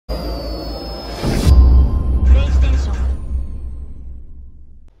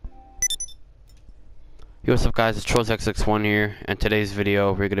Yo, what's up guys, it's TrollsXX1 here, and today's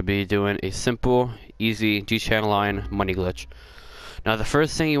video we're going to be doing a simple, easy G-channel line money glitch. Now the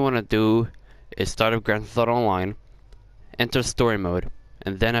first thing you want to do is start up Grand Theft Auto Online, enter story mode,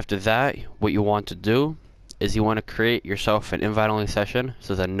 and then after that what you want to do is you want to create yourself an invite-only session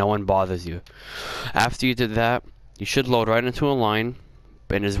so that no one bothers you. After you did that, you should load right into a line,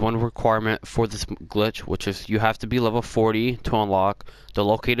 and there's one requirement for this glitch, which is you have to be level 40 to unlock the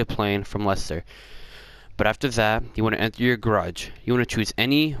located plane from Lester. But after that, you want to enter your garage. You want to choose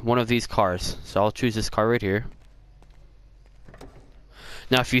any one of these cars. So I'll choose this car right here.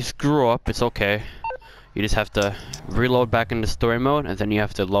 Now if you screw up, it's okay. You just have to reload back into story mode, and then you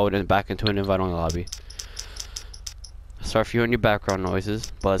have to load it back into an invite-only lobby. Sorry for you and your background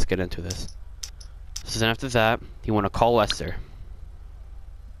noises, but let's get into this. So then after that, you want to call Lester.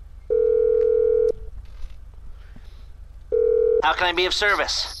 How can I be of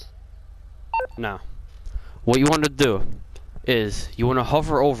service? Now, what you want to do is you want to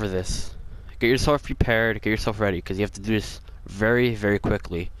hover over this. Get yourself prepared, get yourself ready, because you have to do this very, very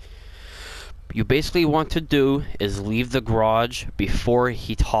quickly. You basically want to do is leave the garage before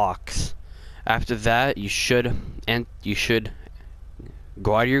he talks. After that, you should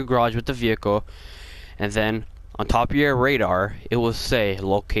go out of your garage with the vehicle, and then on top of your radar, it will say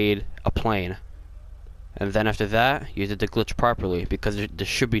locate a plane. And then after that, you did the glitch properly, because there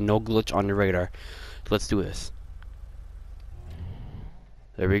should be no glitch on your radar. Let's do this.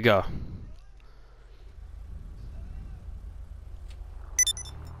 There we go.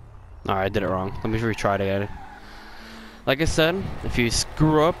 Alright, I did it wrong. Let me retry it again. Like I said, if you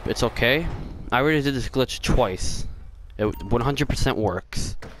screw up, it's okay. I already did this glitch twice. It 100%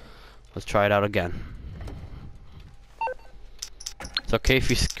 works. Let's try it out again. It's okay if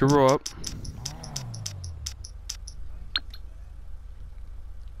you screw up.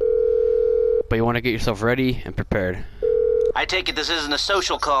 But you want to get yourself ready and prepared. I take it this isn't a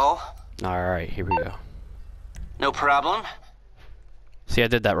social call. Alright, here we go. No problem. See, I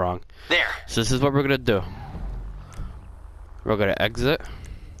did that wrong. There. So this is what we're going to do. We're going to exit,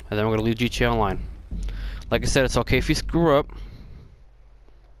 and then we're going to leave GTA Online. Like I said, it's okay if you screw up.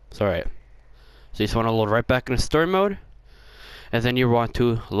 It's alright. So you just want to load right back into story mode, and then you want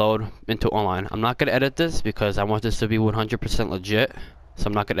to load into online. I'm not going to edit this because I want this to be 100% legit. So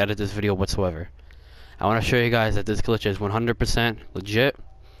I'm not going to edit this video whatsoever. I want to show you guys that this glitch is 100% legit,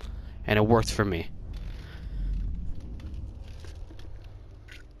 and it works for me.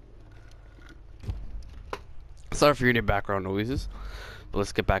 Sorry for your background noises, but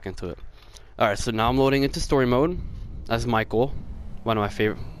let's get back into it. Alright, so now I'm loading into story mode as Michael, one of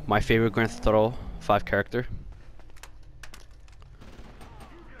my favorite Grand Theft Auto 5 character.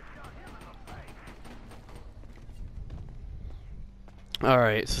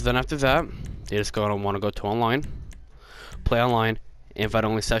 Alright, so then after that, you're just gonna want to go to online, play online, invite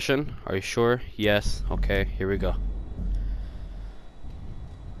only session. Are you sure? Yes. Okay, here we go.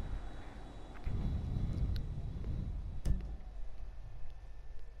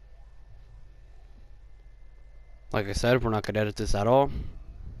 Like I said, we're not gonna edit this at all.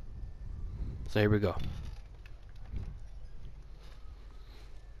 So here we go.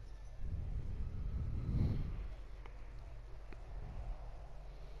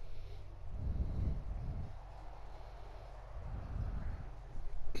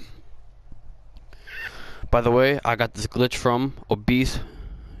 By the way, I got this glitch from Obese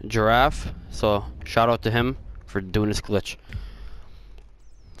Giraffe, so shout out to him for doing this glitch.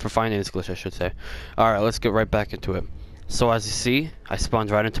 For finding this glitch, I should say. Alright, let's get right back into it. So as you see, I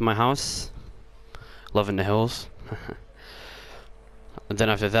spawned right into my house. Loving the hills. And then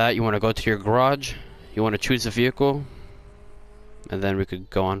after that, you want to go to your garage. You want to choose a vehicle. And then we could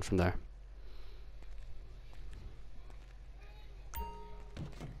go on from there.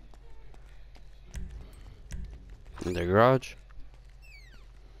 In the garage.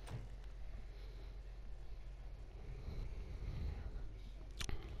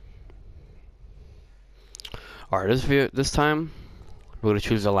 Alright, this time we're gonna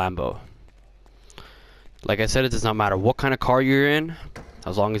choose a Lambo. Like I said, it does not matter what kind of car you're in,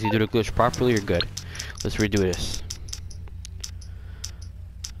 as long as you do the glitch properly, you're good. Let's redo this.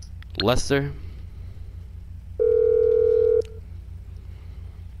 Lester.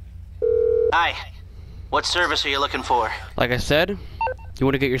 Hi. What service are you looking for? Like I said, you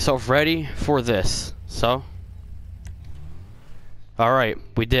want to get yourself ready for this. So, alright,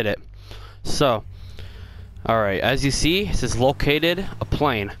 we did it. So, alright, as you see, it says located a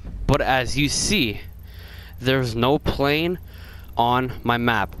plane. But as you see, there's no plane on my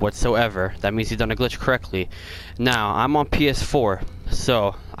map whatsoever. That means you've done a glitch correctly. Now, I'm on PS4,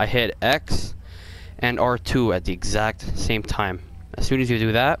 so I hit X, and R2 at the exact same time. As soon as you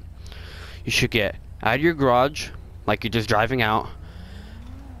do that, you should get out of your garage like you're just driving out.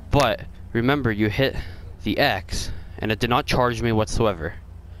 But remember, you hit the X and it did not charge me whatsoever.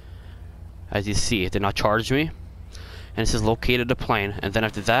 As you see, it did not charge me. And it says located a plane. And then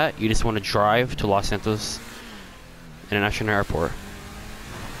after that, you just want to drive to Los Santos International Airport.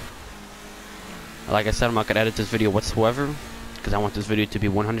 Like I said, I'm not going to edit this video whatsoever because I want this video to be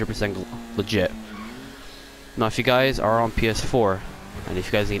 100% legit. Now, if you guys are on PS4 and if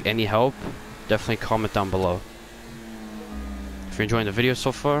you guys need any help, definitely comment down below. If you're enjoying the video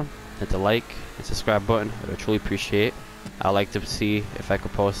so far, hit the like and subscribe button. I would truly appreciate. I'd like to see if I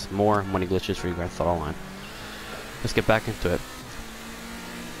could post more money glitches for you Grand Theft Auto Online. Let's get back into it.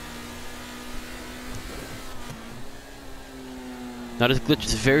 Now this glitch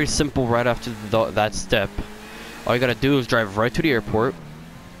is very simple right after that step. All you gotta do is drive right to the airport,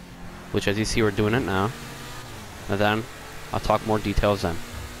 which as you see we're doing it now. And then I'll talk more details then.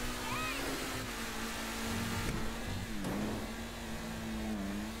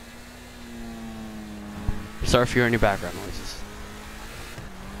 Sorry if you hear any background noises.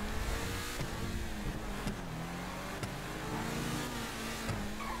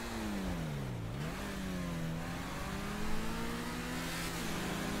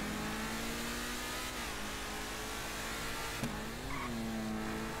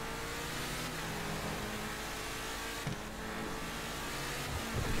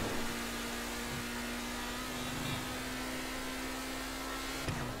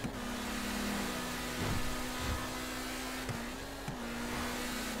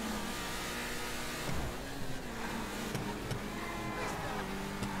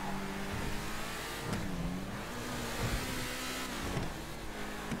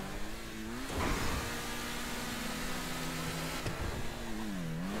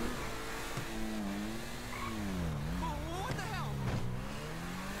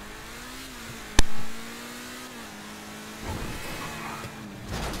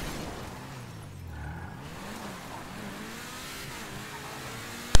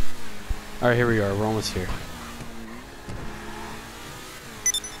 Alright, here we are. We're almost here.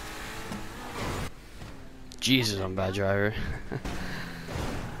 Jesus, I'm a bad driver.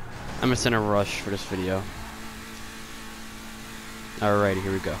 I'm just in a rush for this video. Alrighty,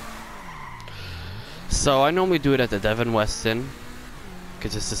 here we go. So I normally do it at the Devon Weston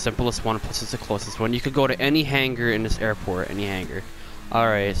because it's the simplest one, plus it's the closest one. You could go to any hangar in this airport, any hangar.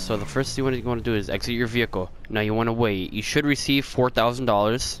 Alright, so the first thing you want to do is exit your vehicle. Now you want to wait. You should receive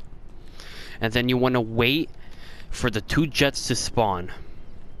 $4,000. And then you want to wait for the 2 jets to spawn.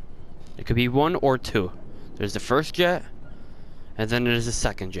 It could be 1 or 2. There's the first jet, and then there's the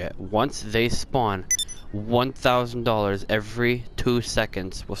second jet. Once they spawn, $1,000 every 2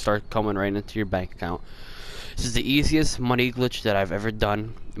 seconds will start coming right into your bank account. This is the easiest money glitch that I've ever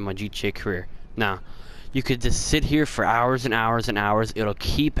done in my GTA career. Now, you could just sit here for hours and hours and hours. It'll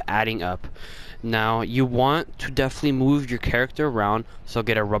keep adding up. Now, you want to definitely move your character around, so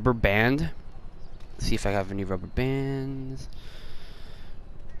get a rubber band. See if I have any rubber bands.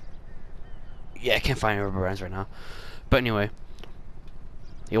 Yeah, I can't find any rubber bands right now. But anyway,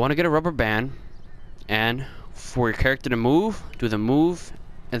 you want to get a rubber band, and for your character to move, do the move,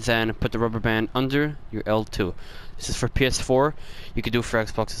 and then put the rubber band under your L2. This is for PS4. You could do it for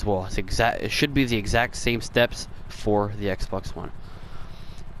Xbox as well. It should be the exact same steps for the Xbox One.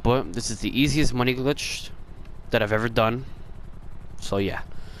 But this is the easiest money glitch that I've ever done. So yeah.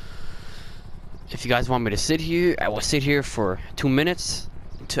 If you guys want me to sit here, I will sit here for 2 minutes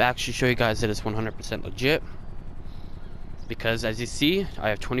to actually show you guys that it's 100% legit. Because as you see, I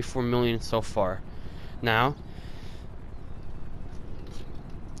have 24 million so far. Now,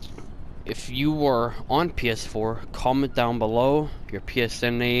 if you are on PS4, comment down below your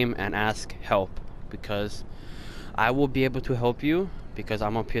PSN name and ask help. Because I will be able to help you because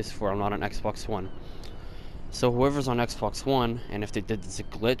I'm on PS4, I'm not on Xbox One. So whoever's on Xbox One, and if they did this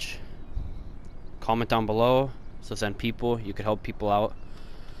glitch, comment down below, so then you could help people out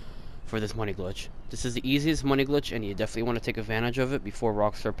for this money glitch. This is the easiest money glitch, and you definitely want to take advantage of it before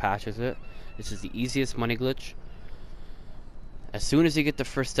Rockstar patches it. This is the easiest money glitch. As soon as you get the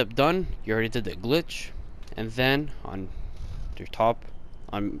first step done, you already did the glitch, and then on the top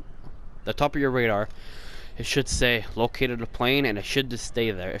of your radar, it should say located a plane, and it should just stay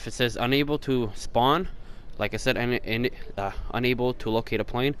there. If it says unable to spawn, like I said, unable to locate a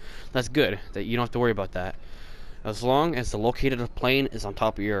plane, that's good. That you don't have to worry about that. As long as the located plane is on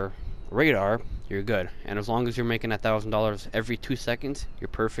top of your radar, you're good. And as long as you're making $1,000 every 2 seconds, you're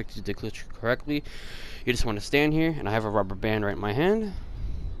perfect. You did glitch correctly. You just want to stand here, and I have a rubber band right in my hand.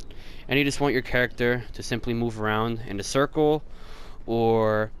 and you just want your character to simply move around in a circle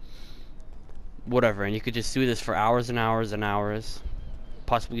or whatever, and you could just do this for hours and hours and hours,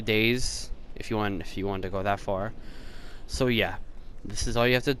 possibly days if you want to go that far. So yeah, this is all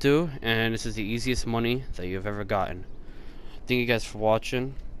you have to do, and this is the easiest money that you've ever gotten. Thank you guys for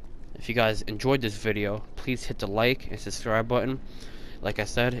watching. If you guys enjoyed this video, please hit the like and subscribe button. Like I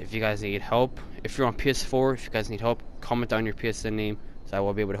said, if you guys need help, if you're on PS4, if you guys need help, comment down your PSN name so I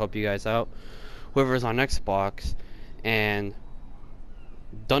will be able to help you guys out. Whoever is on Xbox and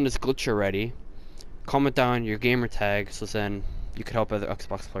done this glitch already, comment down your gamer tag so then you can help other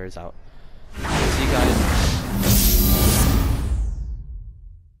Xbox players out. See you guys.